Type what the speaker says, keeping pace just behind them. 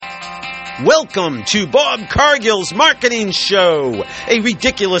Welcome to Bob Cargill's Marketing Show, a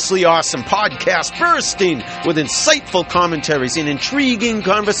ridiculously awesome podcast bursting with insightful commentaries and intriguing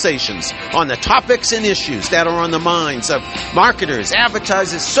conversations on the topics and issues that are on the minds of marketers,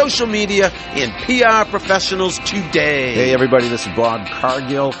 advertisers, social media, and PR professionals today. Hey everybody, this is Bob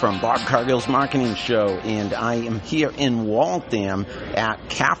Cargill from Bob Cargill's Marketing Show, and I am here in Waltham at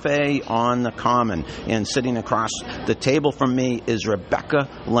Cafe on the Common, and sitting across the table from me is Rebecca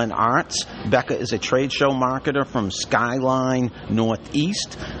Lenartz. Becca is a trade show marketer from Skyline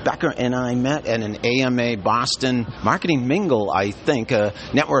Northeast. Becca and I met at an AMA Boston Marketing Mingle, I think, a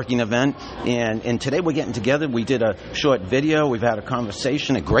networking event, and today we're getting together. We did a short video. We've had a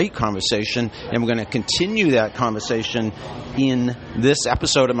conversation, a great conversation, and we're going to continue that conversation in this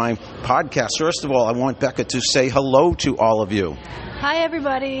episode of my podcast. First of all, I want Becca to say hello to all of you. Hi,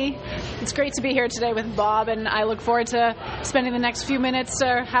 everybody. It's great to be here today with Bob, and I look forward to spending the next few minutes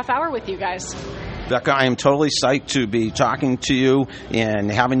or half hour with you guys. Becca, I am totally psyched to be talking to you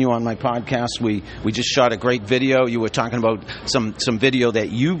and having you on my podcast. We just shot a great video. You were talking about some video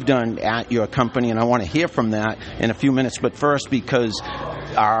that you've done at your company, and I want to hear from that in a few minutes. But first, because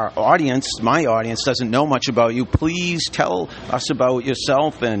our audience, my audience, doesn't know much about you, please tell us about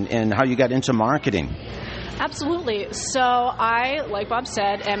yourself and how you got into marketing. Absolutely. So I, like Bob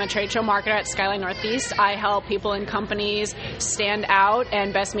said, am a trade show marketer at Skyline Northeast. I help people and companies stand out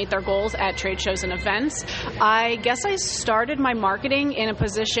and best meet their goals at trade shows and events. I guess I started my marketing in a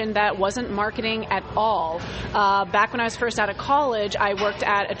position that wasn't marketing at all. Back when I was first out of college, I worked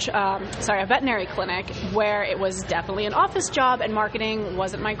at a veterinary clinic where it was definitely an office job and marketing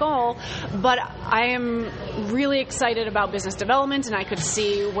wasn't my goal. But I am really excited about business development, and I could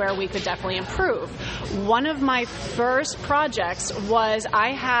see where we could definitely improve. One of my first projects was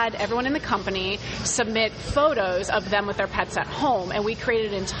I had everyone in the company submit photos of them with their pets at home, and we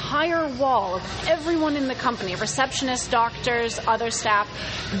created an entire wall of everyone in the company, receptionists, doctors, other staff,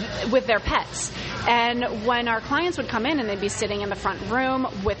 with their pets. And when our clients would come in and they'd be sitting in the front room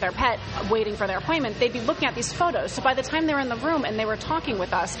with their pet waiting for their appointment, they'd be looking at these photos. So by the time they were in the room and they were talking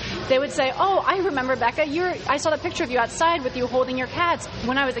with us, they would say, "Oh, I remember, Becca, I saw the picture of you outside with you holding your cats.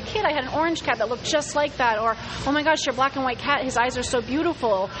 When I was a kid, I had an orange cat that looked just like that." Or, "Oh my gosh, your black and white cat, his eyes are so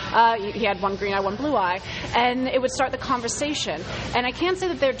beautiful." He had one green eye, one blue eye. And it would start the conversation. And I can't say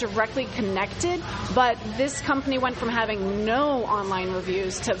that they're directly connected, but this company went from having no online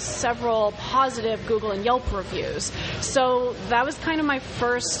reviews to several positive Google and Yelp reviews. So that was kind of my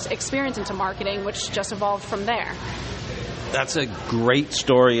first experience into marketing, which just evolved from there. That's a great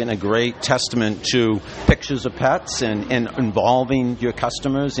story and a great testament to pictures of pets and involving your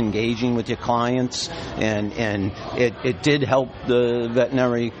customers, engaging with your clients, and it did help the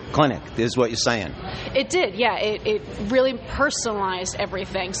veterinary clinic, is what you're saying. It did, yeah. It really personalized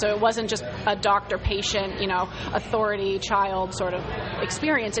everything. So it wasn't just a doctor-patient, authority, child sort of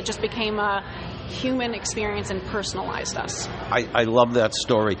experience. It just became a human experience and personalized us. I love that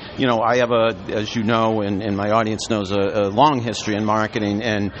story. I have as you know, and my audience knows, a long history in marketing,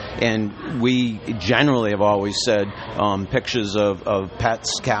 and we generally have always said pictures of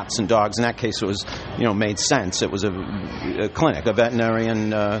pets, cats, and dogs. In that case, it was, made sense. It was a clinic, a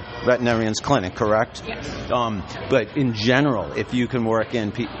veterinarian's clinic, correct? Yes. But in general, if you can work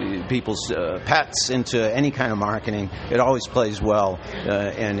in people's pets into any kind of marketing, it always plays well.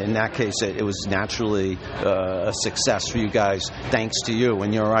 And in that case, it was naturally a success for you guys, thanks to you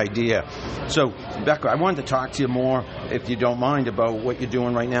and your idea. So, Becca, I wanted to talk to you more, if you don't mind, about what you're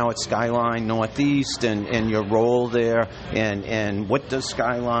doing right now at Skyline Northeast and your role there, and what does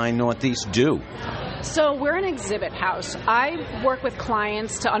Skyline Northeast do? So we're an exhibit house. I work with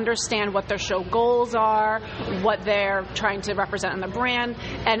clients to understand what their show goals are, what they're trying to represent in the brand,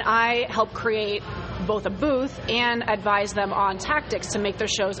 and I help create both a booth and advise them on tactics to make their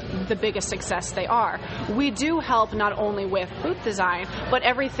shows the biggest success they are. We do help not only with booth design, but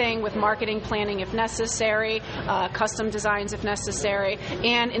everything with marketing planning if necessary, custom designs if necessary,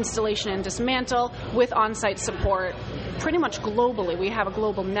 and installation and dismantle with on-site support. Pretty much globally, we have a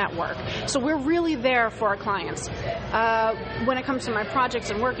global network. So we're really there for our clients. When it comes to my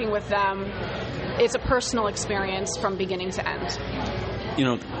projects and working with them, it's a personal experience from beginning to end.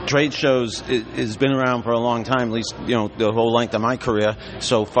 Trade shows has been around for a long time, at least, the whole length of my career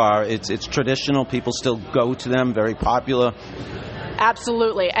so far. It's traditional. People still go to them, very popular.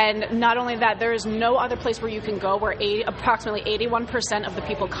 Absolutely. And not only that, there is no other place where you can go where approximately 81% of the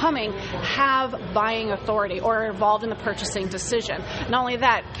people coming have buying authority or are involved in the purchasing decision. Not only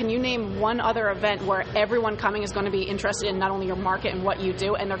that, can you name one other event where everyone coming is going to be interested in not only your market and what you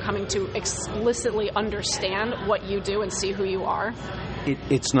do, and they're coming to explicitly understand what you do and see who you are?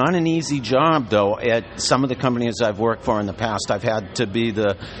 It's not an easy job, though. At some of the companies I've worked for in the past, I've had to be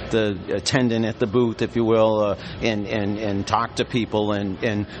the attendant at the booth, if you will, and talk to people.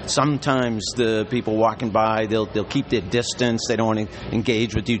 And sometimes the people walking by, they'll keep their distance. They don't want to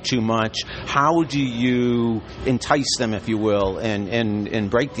engage with you too much. How do you entice them, if you will,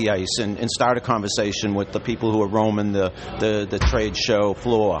 and break the ice and start a conversation with the people who are roaming the trade show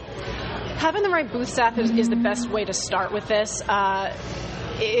floor? Having the right booth staff is the best way to start with this.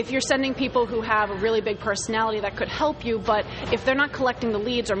 If you're sending people who have a really big personality, that could help you, but if they're not collecting the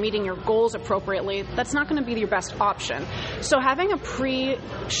leads or meeting your goals appropriately, that's not going to be your best option. So having a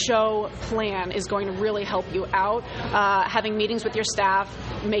pre-show plan is going to really help you out. Having meetings with your staff,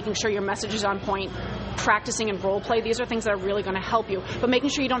 making sure your message is on point, practicing and role play, these are things that are really going to help you. But making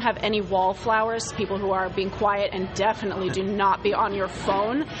sure you don't have any wallflowers, people who are being quiet, and definitely do not be on your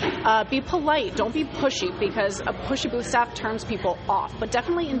phone. Be polite, don't be pushy, because a pushy booth staff turns people off, but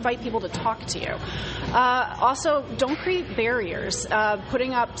definitely invite people to talk to you. Also, don't create barriers.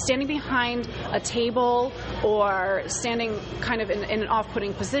 Standing behind a table or standing kind of in an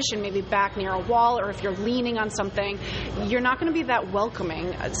off-putting position, maybe back near a wall, or if you're leaning on something, you're not going to be that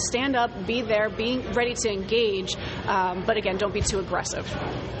welcoming. Stand up, be there, being ready to engage, but again, don't be too aggressive.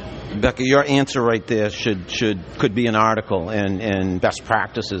 Becca, your answer right there could be an article and best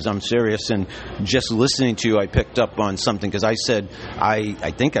practices. I'm serious, and just listening to you, I picked up on something, because I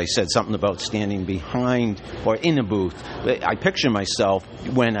think I said something about standing behind or in a booth. I picture myself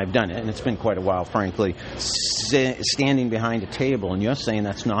when I've done it, and it's been quite a while, frankly, standing behind a table, and you're saying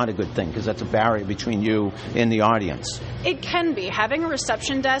that's not a good thing because that's a barrier between you and the audience. It can be. Having a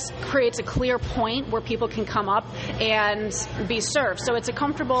reception desk creates a clear point where people can come up and be served. So it's a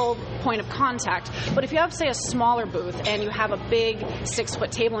comfortable point of contact. But if you have, say, a smaller booth and you have a big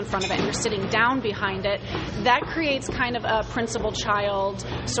 6-foot table in front of it and you're sitting down behind it, that creates kind of a principal-child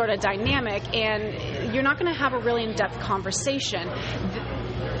sort of dynamic, and you're not going to have a really in-depth conversation.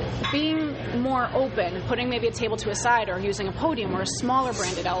 Being more open, putting maybe a table to a side or using a podium or a smaller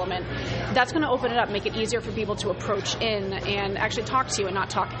branded element, that's going to open it up, make it easier for people to approach in and actually talk to you and not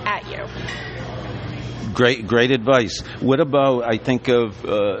talk at you. Great advice. What about, I think of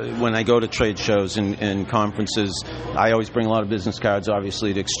when I go to trade shows and conferences, I always bring a lot of business cards,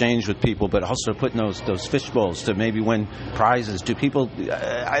 obviously, to exchange with people, but also putting those fish bowls to maybe win prizes. Do people,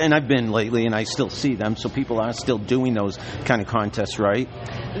 and I've been lately and I still see them, so people are still doing those kind of contests, right?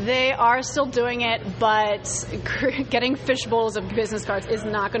 They are still doing it, but getting fish bowls of business cards is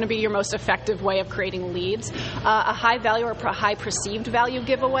not going to be your most effective way of creating leads. A high value or a high perceived value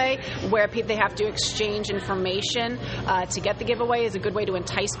giveaway where they have to exchange information to get the giveaway is a good way to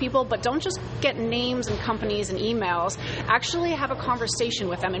entice people, but don't just get names and companies and emails. Actually have a conversation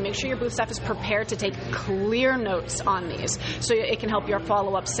with them and make sure your booth staff is prepared to take clear notes on these so it can help your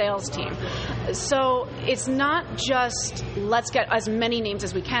follow-up sales team. So it's not just let's get as many names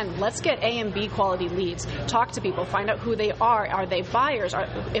as we can. Let's get A and B quality leads. Talk to people. Find out who they are. Are they buyers?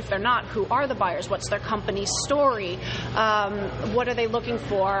 If they're not, who are the buyers? What's their company story? What are they looking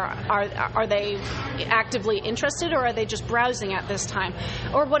for? Are they actively interested, or are they just browsing at this time?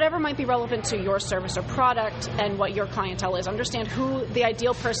 Or whatever might be relevant to your service or product and what your clientele is. Understand who the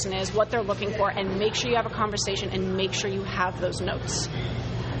ideal person is, what they're looking for, and make sure you have a conversation and make sure you have those notes.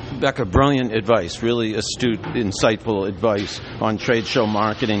 Becca, brilliant advice, really astute, insightful advice on trade show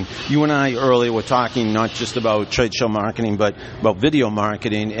marketing. You and I earlier were talking not just about trade show marketing, but about video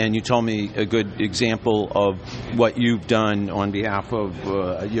marketing, and you told me a good example of what you've done on behalf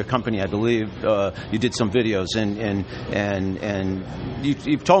of your company, I believe. You did some videos, and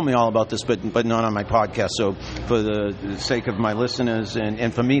you've told me all about this, but not on my podcast. So for the sake of my listeners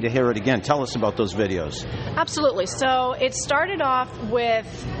and for me to hear it again, tell us about those videos. Absolutely. So it started off with,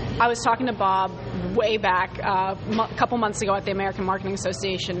 I was talking to Bob way back a couple months ago at the American Marketing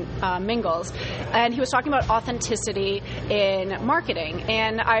Association Mingles, and he was talking about authenticity in marketing,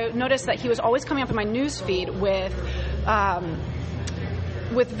 and I noticed that he was always coming up in my news feed with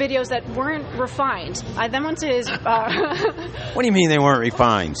videos that weren't refined. I then went to his... What do you mean they weren't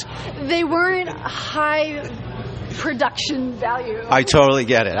refined? They weren't high production value. I totally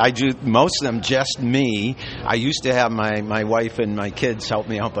get it. I do most of them just me. I used to have my wife and my kids help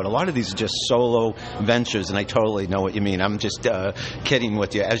me out, but a lot of these are just solo ventures, and I totally know what you mean. I'm just kidding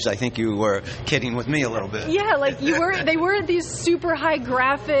with you, as I think you were kidding with me a little bit. Yeah, like they weren't these super high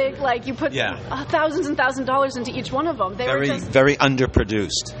graphic, like you put thousands and thousands of dollars into each one of them. They were just very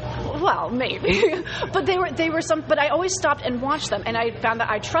underproduced. Well, maybe. But they were some. But I always stopped and watched them, and I found that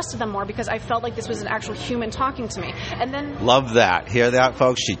I trusted them more because I felt like this was an actual human talking to me. And then love that. Hear that,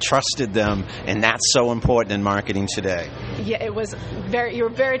 folks? She trusted them, and that's so important in marketing today. Yeah, it was you were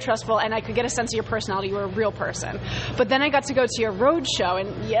very trustful, and I could get a sense of your personality. You were a real person. But then I got to go to your road show,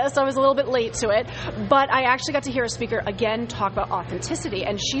 and yes, I was a little bit late to it, but I actually got to hear a speaker again talk about authenticity,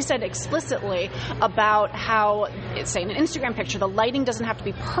 and she said explicitly about how, say, in an Instagram picture, the lighting doesn't have to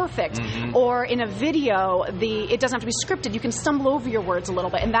be perfect, or in a video, it doesn't have to be scripted. You can stumble over your words a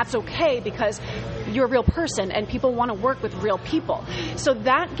little bit, and that's okay because you're a real person, and people want to work with real people. So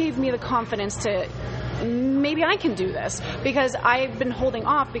that gave me the confidence to maybe I can do this, because I've been holding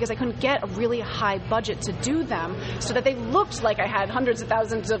off because I couldn't get a really high budget to do them so that they looked like I had hundreds of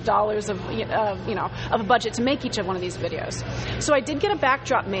thousands of dollars of a budget to make each of one of these videos. So I did get a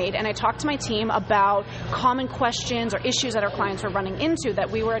backdrop made, and I talked to my team about common questions or issues that our clients were running into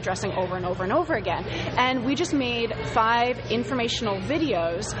that we were addressing over and over and over again. And we just made 5 informational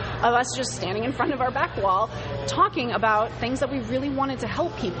videos of us just standing in front of our back wall talking about things that we really wanted to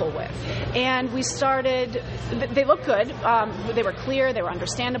help people with. And we started. They looked good. They were clear. They were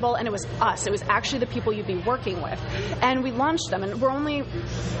understandable. And it was us. It was actually the people you'd be working with. And we launched them. And we're only 3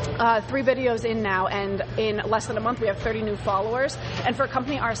 videos in now. And in less than a month, we have 30 new followers. And for a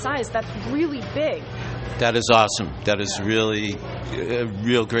company our size, that's really big. That is awesome. That is really a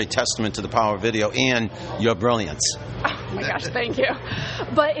real great testament to the power of video and your brilliance. Oh my gosh, thank you.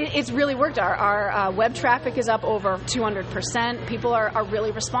 But it's really worked. Our web traffic is up over 200%. People are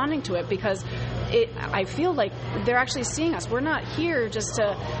really responding to it because I feel like they're actually seeing us. We're not here just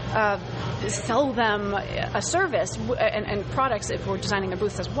to sell them a service and products if we're designing their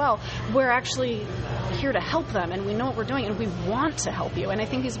booths as well. We're actually here to help them, and we know what we're doing, and we want to help you. And I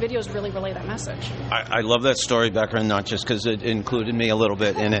think these videos really relay that message. I love that story, Becca, not just because it included me a little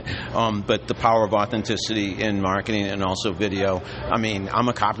bit in it, but the power of authenticity in marketing and also video. I mean, I'm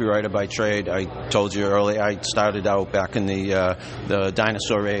a copywriter by trade. I told you earlier, I started out back in the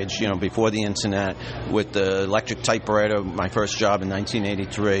dinosaur age, before the internet, with the electric typewriter, my first job in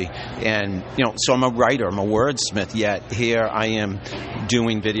 1983. And, so I'm a writer, I'm a wordsmith, yet here I am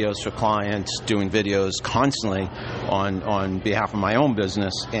doing videos for clients, doing videos constantly on behalf of my own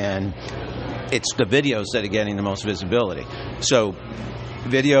business, and it's the videos that are getting the most visibility. So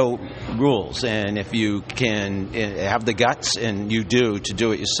video rules, and if you can have the guts, and you do, to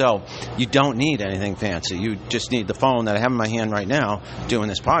do it yourself, you don't need anything fancy. You just need the phone that I have in my hand right now doing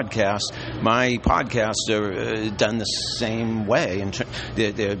this podcast. My podcasts are done the same way, and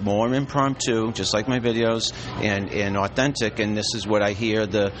they're more impromptu, just like my videos, and authentic, and this is what I hear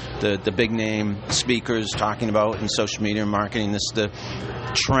the big name speakers talking about in social media and marketing. This is the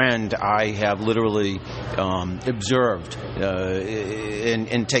trend I have literally observed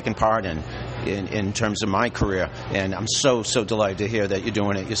and taken part in terms of my career, and I'm so delighted to hear that you're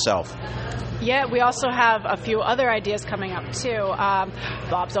doing it yourself. Yeah, we also have a few other ideas coming up, too.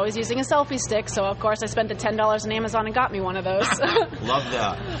 Bob's always using a selfie stick, so of course I spent the $10 on Amazon and got me one of those. Love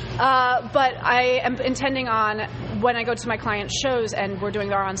that. But I am intending on, when I go to my client shows and we're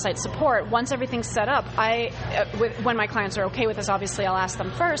doing our on-site support, once everything's set up, when my clients are okay with this, obviously I'll ask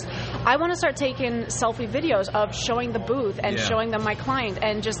them first, I want to start taking selfie videos of showing the booth and showing them my client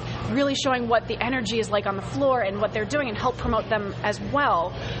and just really showing what the energy is like on the floor and what they're doing, and help promote them as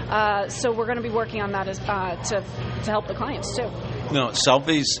well. So we're going to be working on that to help the clients too. No,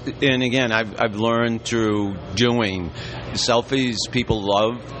 selfies, and again, I've learned through doing selfies, people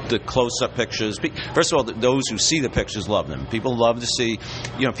love the close-up pictures. First of all, those who see the pictures love them. People love to see,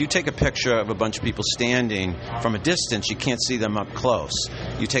 if you take a picture of a bunch of people standing from a distance, you can't see them up close.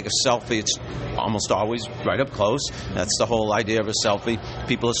 You take a selfie, it's almost always right up close. That's the whole idea of a selfie.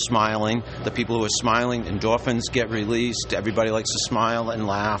 People are smiling. The people who are smiling, endorphins get released. Everybody likes to smile and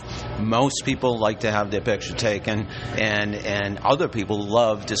laugh. Most people like to have their picture taken, and other people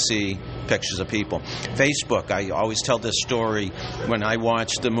love to see pictures of people. Facebook, I always tell this story. When I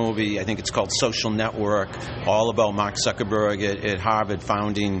watched the movie, I think it's called Social Network, all about Mark Zuckerberg at Harvard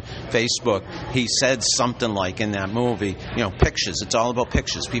founding Facebook, he said something like in that movie, pictures, it's all about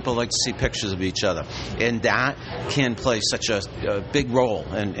pictures. People like to see pictures of each other. And that can play such a big role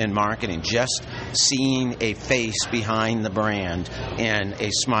in marketing, just seeing a face behind the brand and a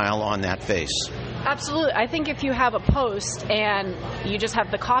smile on that face. Absolutely. I think if you have a post and you just have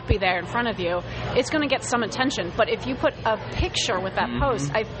the copy there in front of you, it's going to get some attention. But if you put a picture with that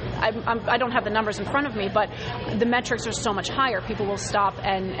post, I don't have the numbers in front of me, but the metrics are so much higher. People will stop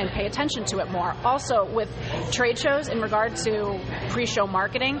and pay attention to it more. Also, with trade shows, in regard to pre-show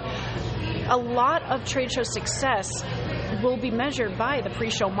marketing, a lot of trade show success will be measured by the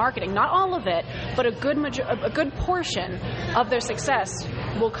pre-show marketing. Not all of it, but a good portion of their success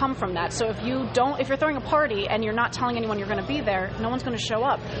will come from that. So if you're throwing a party and you're not telling anyone you're going to be there, no one's going to show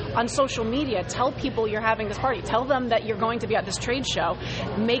up. On social media, tell people you're having this party. Tell them that you're going to be at this trade show.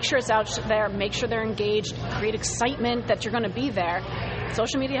 Make sure it's out there. Make sure they're engaged. Create excitement that you're going to be there.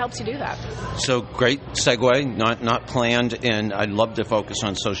 Social media helps you do that. So great segue, not planned, and I'd love to focus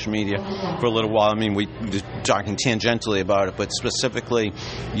on social media for a little while. I mean, we were talking tangentially about it, but specifically,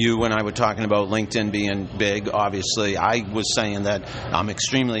 you and I were talking about LinkedIn being big. Obviously, I was saying that I'm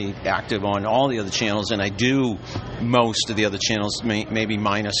extremely active on all the other channels, and I do most of the other channels, maybe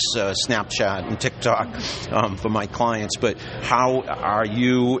minus Snapchat and TikTok for my clients. But how are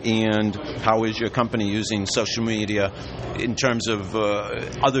you and how is your company using social media in terms of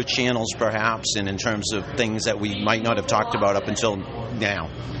other channels perhaps, and in terms of things that we might not have talked about up until now?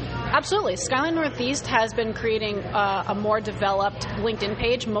 Absolutely. Skyline Northeast has been creating a more developed LinkedIn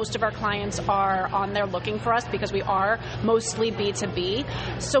page. Most of our clients are on there looking for us because we are mostly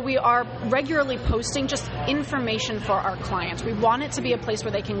B2B. So we are regularly posting just information for our clients. We want it to be a place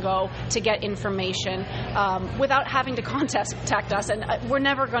where they can go to get information without having to contact us. And we're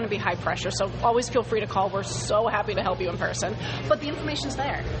never going to be high pressure, so always feel free to call. We're so happy to help you in person. But the information's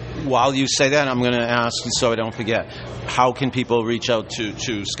there. While you say that, I'm going to ask, so I don't forget, how can people reach out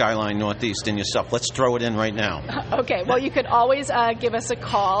to Skyline Northeast and yourself? Let's throw it in right now. Okay. Well, you could always give us a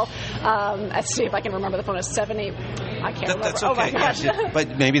call. Let's see if I can remember the phone. It's 78. I can't remember. That's okay. Oh my gosh.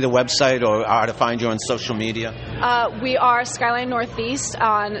 But maybe the website or how to find you on social media? We are Skyline Northeast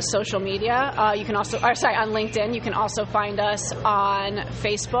on social media. You can also, on LinkedIn. You can also find us on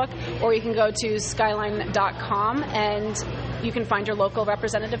Facebook, or you can go to skyline.com and you can find your local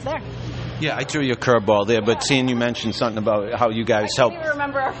representative there. Yeah, I threw you a curveball there, but seeing you mentioned something about how you guys help. I can't even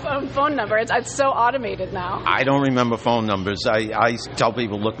remember our phone number. It's so automated now. I don't remember phone numbers. I tell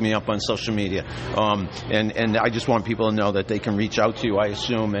people, look me up on social media. And I just want people to know that they can reach out to you, I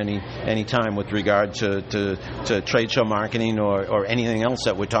assume, any time with regard to trade show marketing or anything else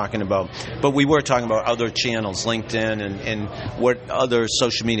that we're talking about. But we were talking about other channels, LinkedIn, and what other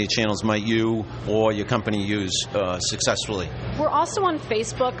social media channels might you or your company use successfully? We're also on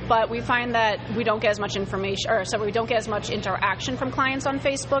Facebook, but we find that we don't get as much information, we don't get as much interaction from clients on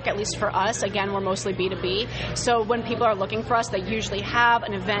Facebook, at least for us. Again, we're mostly B2B. So when people are looking for us, they usually have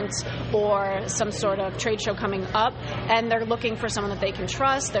an event or some sort of trade show coming up, and they're looking for someone that they can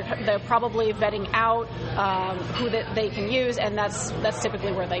trust. They're probably vetting out who they can use, and that's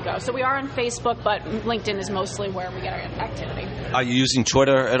typically where they go. So we are on Facebook, but LinkedIn is mostly where we get our activity. Are you using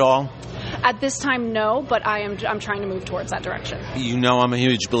Twitter at all? At this time, no, but I'm trying to move towards that direction. You know, I'm a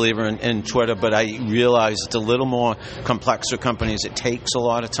huge believer in Twitter, but I realize it's a little more complex for companies. It takes a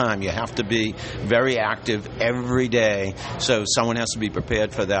lot of time. You have to be very active every day, so someone has to be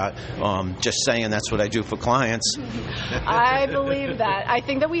prepared for that. Just saying, that's what I do for clients. I believe that. I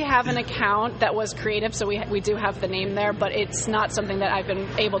think that we have an account that was creative, so we do have the name there, but it's not something that I've been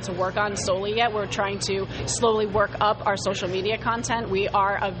able to work on solely yet. We're trying to slowly work up our social media content. We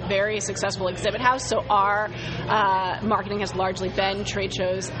are a very successful exhibit house, so our marketing has largely been trade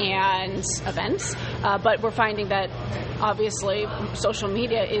shows and events, but we're finding that obviously social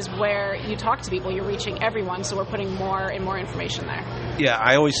media is where you talk to people, you're reaching everyone, so we're putting more and more information there. Yeah,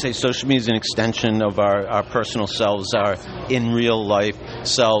 I always say social media is an extension of our personal selves, our in real life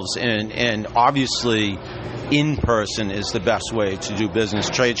selves, and obviously in person is the best way to do business.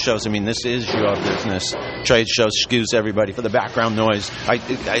 Trade shows, I mean, this is your business. Trade shows, excuse everybody for the background noise.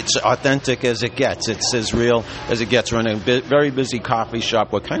 It's authentic as it gets. It's as real as it gets. We're in a very busy coffee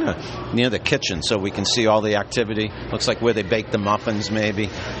shop. We're kind of near the kitchen, so we can see all the activity. Looks like where they bake the muffins, maybe.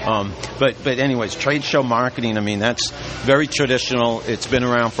 But anyways, trade show marketing, I mean, that's very traditional. It's been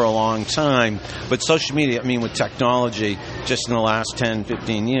around for a long time. But social media, I mean, with technology, just in the last 10,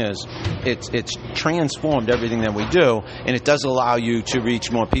 15 years, it's transformed everything that we do, and it does allow you to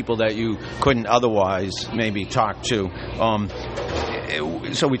reach more people that you couldn't otherwise maybe talk to.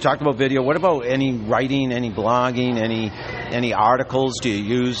 So we talked about video. What about any writing, any blogging, any articles? Do you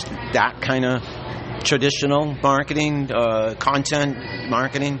use that kind of traditional marketing, content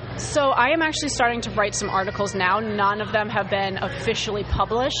marketing? So I am actually starting to write some articles now. None of them have been officially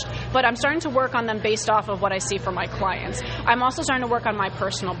published, but I'm starting to work on them based off of what I see from my clients. I'm also starting to work on my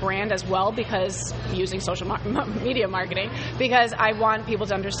personal brand as well, because using social media marketing, because I want people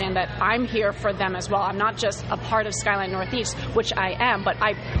to understand that I'm here for them as well. I'm not just a part of Skyline Northeast, which I am, but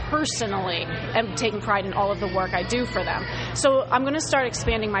I personally am taking pride in all of the work I do for them. So I'm going to start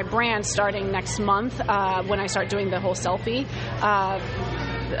expanding my brand starting next month when I start doing the whole selfie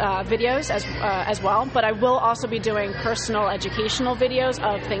videos as well, but I will also be doing personal educational videos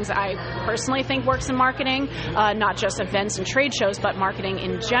of things that I personally think works in marketing, not just events and trade shows, but marketing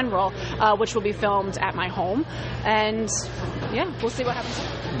in general, which will be filmed at my home. And yeah, we'll see what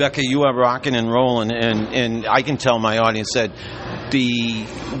happens. Becca, you are rocking and rolling, and I can tell my audience that the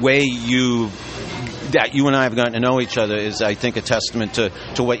way that you and I have gotten to know each other is, I think, a testament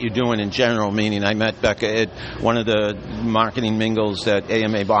to what you're doing in general, meaning I met Becca at one of the marketing mingles that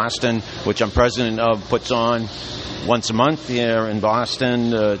AMA Boston, which I'm president of, puts on once a month here in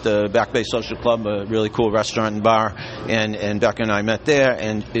Boston, the Back Bay Social Club, a really cool restaurant and bar, and Becca and I met there,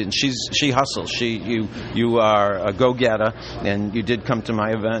 and she hustles. You are a go-getter, and you did come to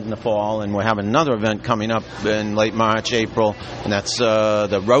my event in the fall, and we're having another event coming up in late March, April, and that's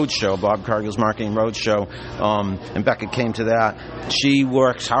the Road Show, Bob Cargill's Marketing Road Show, and Becca came to that. She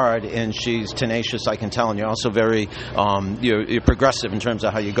works hard, and she's tenacious, I can tell, and you're also very you're progressive in terms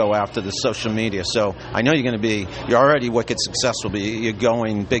of how you go after the social media, so I know you're already wicked successful, but you're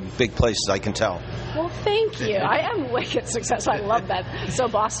going big places, I can tell. Well, thank you. I am wicked successful. I love that. So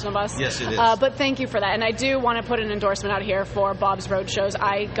Boston of us. Yes, it is. But thank you for that. And I do want to put an endorsement out here for Bob's Road Shows.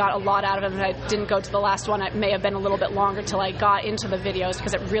 I got a lot out of it. I didn't go to the last one. It may have been a little bit longer till I got into the videos,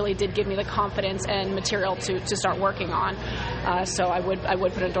 because it really did give me the confidence and material to start working on. So I would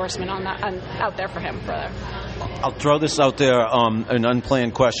put an endorsement on that out there for him for that. I'll throw this out there, an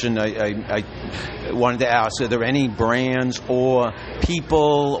unplanned question I wanted to ask. Are there any brands or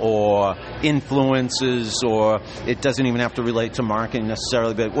people or influences, or it doesn't even have to relate to marketing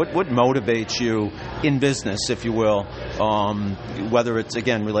necessarily, but what motivates you in business, if you will, whether it's,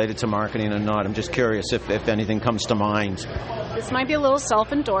 again, related to marketing or not? I'm just curious if anything comes to mind. This might be a little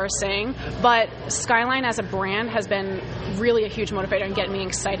self-endorsing, but Skyline as a brand has been really a huge motivator in getting me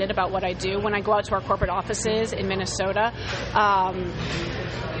excited about what I do. When I go out to our corporate offices in Minnesota,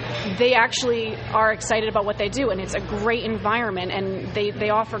 they actually are excited about what they do, and it's a great environment, and they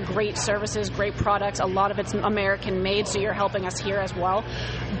offer great services, great products. A lot of it's American-made, so you're helping us here as well.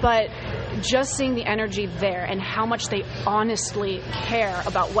 But just seeing the energy there and how much they honestly care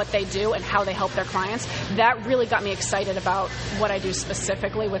about what they do and how they help their clients, that really got me excited about what I do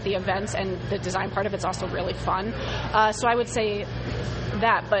specifically with the events, and the design part of it's also really fun. So I would say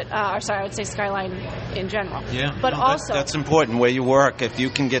that, but I would say Skyline in general. Yeah, but also that's important. Where you work, if you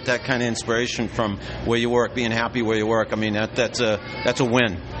can get that kind of inspiration from where you work, being happy where you work, I mean that's a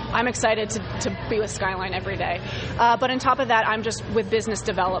win. I'm excited to be with Skyline every day. But on top of that, I'm just with business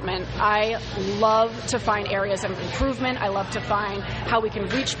development. I love to find areas of improvement. I love to find how we can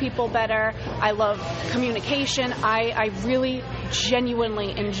reach people better. I love communication. I really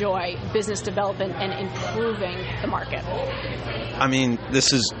genuinely enjoy business development and improving the market. I mean,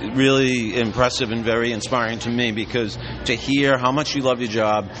 this is really impressive and very inspiring to me, because to hear how much you love your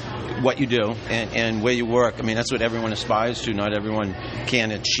job, what you do, and where you work, I mean, that's what everyone aspires to. Not everyone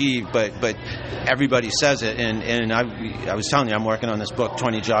can achieve, but everybody says it. And I was telling you, I'm working on this book,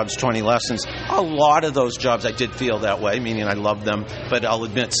 20 Jobs, 20 Lessons. A lot of those jobs I did feel that way, meaning I loved them, but I'll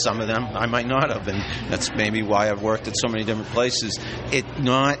admit some of them I might not have, and that's maybe why I've worked at so many different places.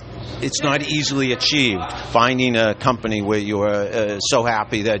 It's not easily achieved, finding a company where you are so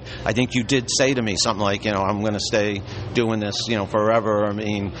happy that I think you did say to me something like, I'm going to stay doing this, forever. I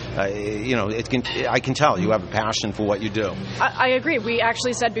mean, I can tell you have a passion for what you do. I agree. We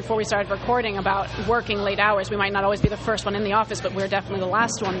actually said before we started recording about working late hours. We might not always be the first one in the office, but we're definitely the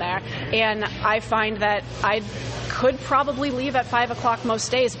last one there. And I find that I could probably leave at 5 o'clock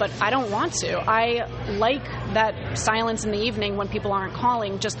most days, but I don't want to. I like that silence in the evening when people aren't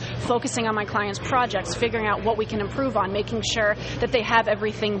calling, just focusing on my clients' projects, figuring out what we can improve on, making sure that they have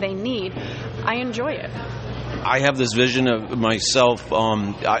everything they need. I enjoy it. I have this vision of myself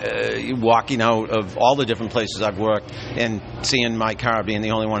walking out of all the different places I've worked and seeing my car being the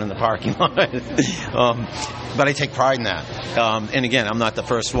only one in the parking lot. But I take pride in that. And again, I'm not the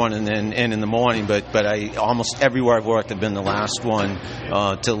first one in the morning, but I almost everywhere I've worked, I've been the last one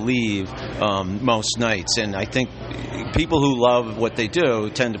to leave most nights. And I think people who love what they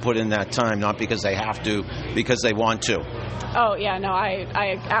do tend to put in that time, not because they have to, because they want to. Oh, yeah, no,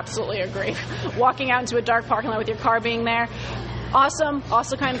 I absolutely agree. Walking out into a dark parking lot with your car being there, awesome.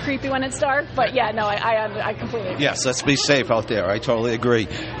 Also kind of creepy when it's dark, but yeah, no, I completely agree. Yes, let's be safe out there. I totally agree.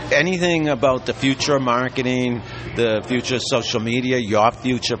 anything about the future of marketing, the future of social media, your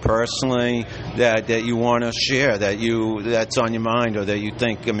future personally, that you want to share, that's on your mind, or that you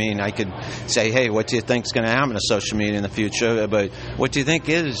think, I mean, I could say, hey, what do you think is going to happen to social media in the future? But what do you think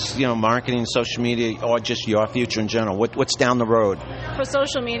is, marketing, social media, or just your future in general? What's down the road? For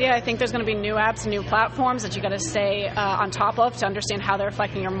social media, I think there's going to be new apps and new platforms that you got to stay on top of to understand how they're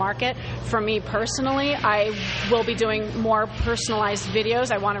affecting your market. For me personally, I will be doing more personalized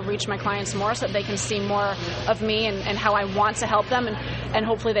videos. I want to reach my clients more so that they can see more of me and how I want to help them, and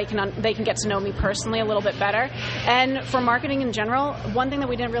hopefully they can get to know me personally a little bit better. And for marketing in general, one thing that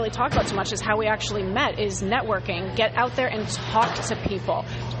we didn't really talk about too much is how we actually met, is networking. Get out there and talk to people.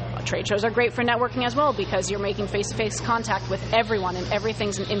 Trade shows are great for networking as well, because you're making face-to-face contact with everyone, and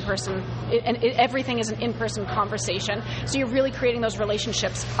everything's an in-person, everything is an in-person conversation. So you're really creating those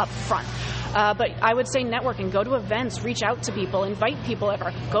relationships up front. But I would say networking. Go to events, reach out to people, invite people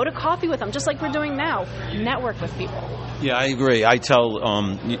over, go to coffee with them, just like we're doing now. Network with people. Yeah, I agree. I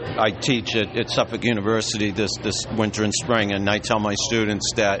teach at Suffolk University this winter and spring, and I tell my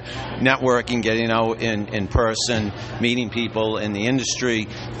students that networking, getting out in person, meeting people in the industry,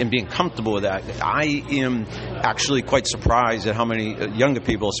 and being comfortable with that. I am actually quite surprised at how many younger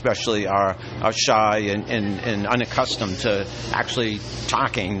people especially are shy and unaccustomed to actually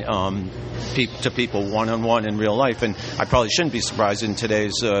talking to people one-on-one in real life, and I probably shouldn't be surprised in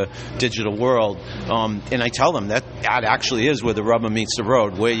today's digital world. And I tell them that actually is where the rubber meets the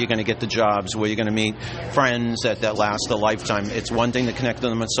road, where you're going to get the jobs, where you're going to meet friends that last a lifetime. It's one thing to connect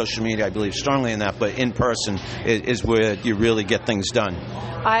with them on social media. I believe strongly in that, but in person is where you really get things done.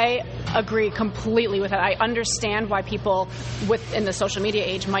 I agree completely with that. I understand why people in the social media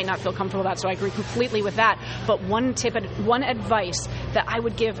age might not feel comfortable with that, so I agree completely with that. But one advice that I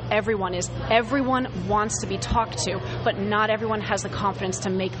would give everyone is everyone wants to be talked to, but not everyone has the confidence to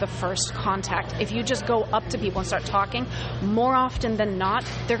make the first contact. If you just go up to people and start talking, more often than not,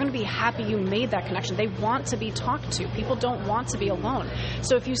 they're going to be happy you made that connection. They want to be talked to. People don't want to be alone.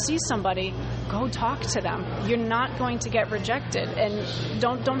 So if you see somebody, go talk to them. You're not going to get rejected, and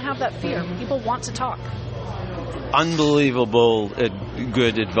don't have that fear. People want to talk. Unbelievable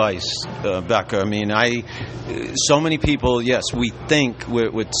good advice, Becca. I mean, so many people, yes, we think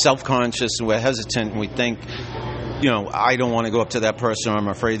we're self-conscious and we're hesitant, and we think, I don't want to go up to that person, or I'm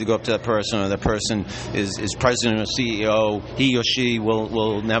afraid to go up to that person, or that person is president or CEO. He or she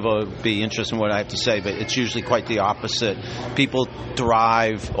will never be interested in what I have to say, but it's usually quite the opposite. People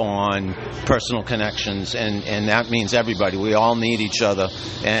thrive on personal connections, and that means everybody. We all need each other,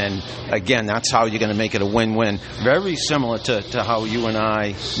 and again, that's how you're going to make it a win-win. Very similar to how you and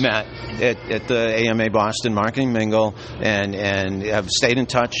I met at the AMA Boston Marketing Mingle, and have stayed in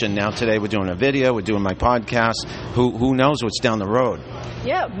touch, and now today we're doing a video, we're doing my podcast. Who knows what's down the road?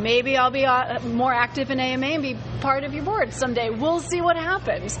 Yeah, maybe I'll be more active in AMA and be part of your board someday. We'll see what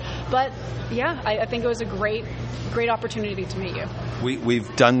happens. But yeah, I think it was a great opportunity to meet you.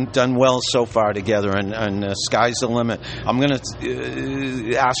 We've done well so far together, and sky's the limit. I'm going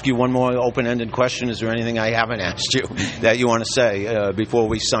to ask you one more open-ended question. Is there anything I haven't asked you that you want to say before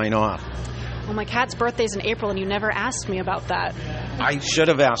we sign off? Well, my cat's birthday's in April, and you never asked me about that. I should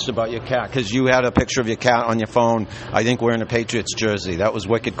have asked about your cat, because you had a picture of your cat on your phone, I think wearing a Patriots jersey. That was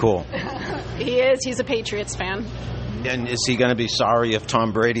wicked cool. He is. He's a Patriots fan. And is he going to be sorry if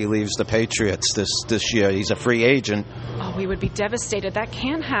Tom Brady leaves the Patriots this year? He's a free agent. Oh, we would be devastated. That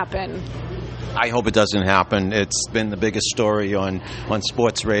can't happen. I hope it doesn't happen. It's been the biggest story on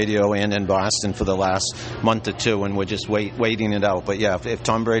sports radio and in Boston for the last month or two, and we're just waiting it out. But yeah, if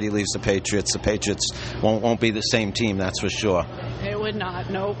Tom Brady leaves the Patriots won't be the same team, that's for sure. It would not.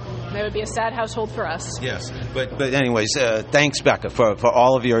 Nope. It would be a sad household for us. Yes. But anyways, thanks, Becca, for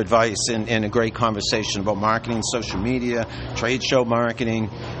all of your advice and a great conversation about marketing, social media, trade show marketing,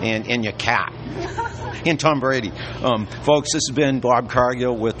 and your cat. And Tom Brady. Folks, this has been Bob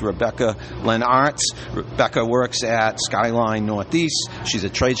Cargill with Rebecca Lenartz. Rebecca works at Skyline Northeast. She's a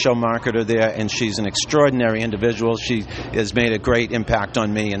trade show marketer there, and she's an extraordinary individual. She has made a great impact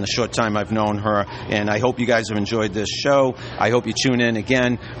on me in the short time I've known her, and I hope you guys have enjoyed this show. I hope you tune in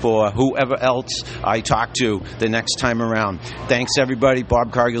again for whoever else I talk to the next time around. Thanks, everybody.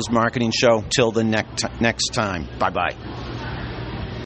 Bob Cargill's Marketing Show. Till the next time. Bye-bye.